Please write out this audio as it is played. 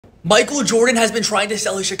Michael Jordan has been trying to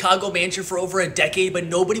sell his Chicago mansion for over a decade, but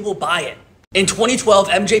nobody will buy it. In 2012,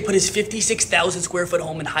 MJ put his 56,000 square foot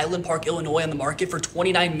home in Highland Park, Illinois on the market for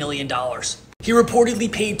 $29 million. He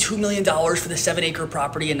reportedly paid $2 million for the 7-acre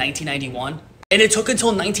property in 1991, and it took until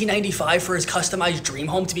 1995 for his customized dream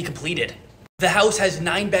home to be completed. The house has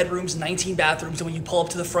 9 bedrooms, 19 bathrooms, and when you pull up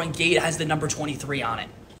to the front gate, it has the number 23 on it.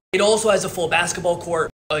 It also has a full basketball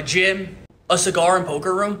court, a gym, a cigar and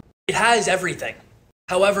poker room. It has everything.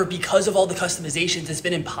 However, because of all the customizations, it's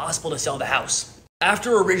been impossible to sell the house.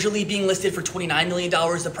 After originally being listed for $29 million,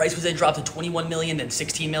 the price was then dropped to $21 million, then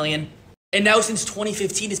 $16 million. And now since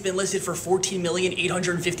 2015, it's been listed for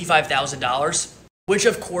 $14,855,000, which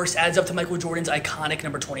of course adds up to Michael Jordan's iconic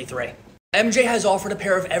number 23. MJ has offered a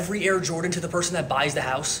pair of every Air Jordan to the person that buys the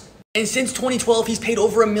house. And since 2012, he's paid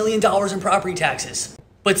over $1 million in property taxes.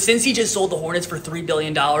 But since he just sold the Hornets for $3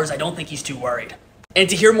 billion, I don't think he's too worried. And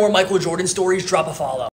to hear more Michael Jordan stories, drop a follow.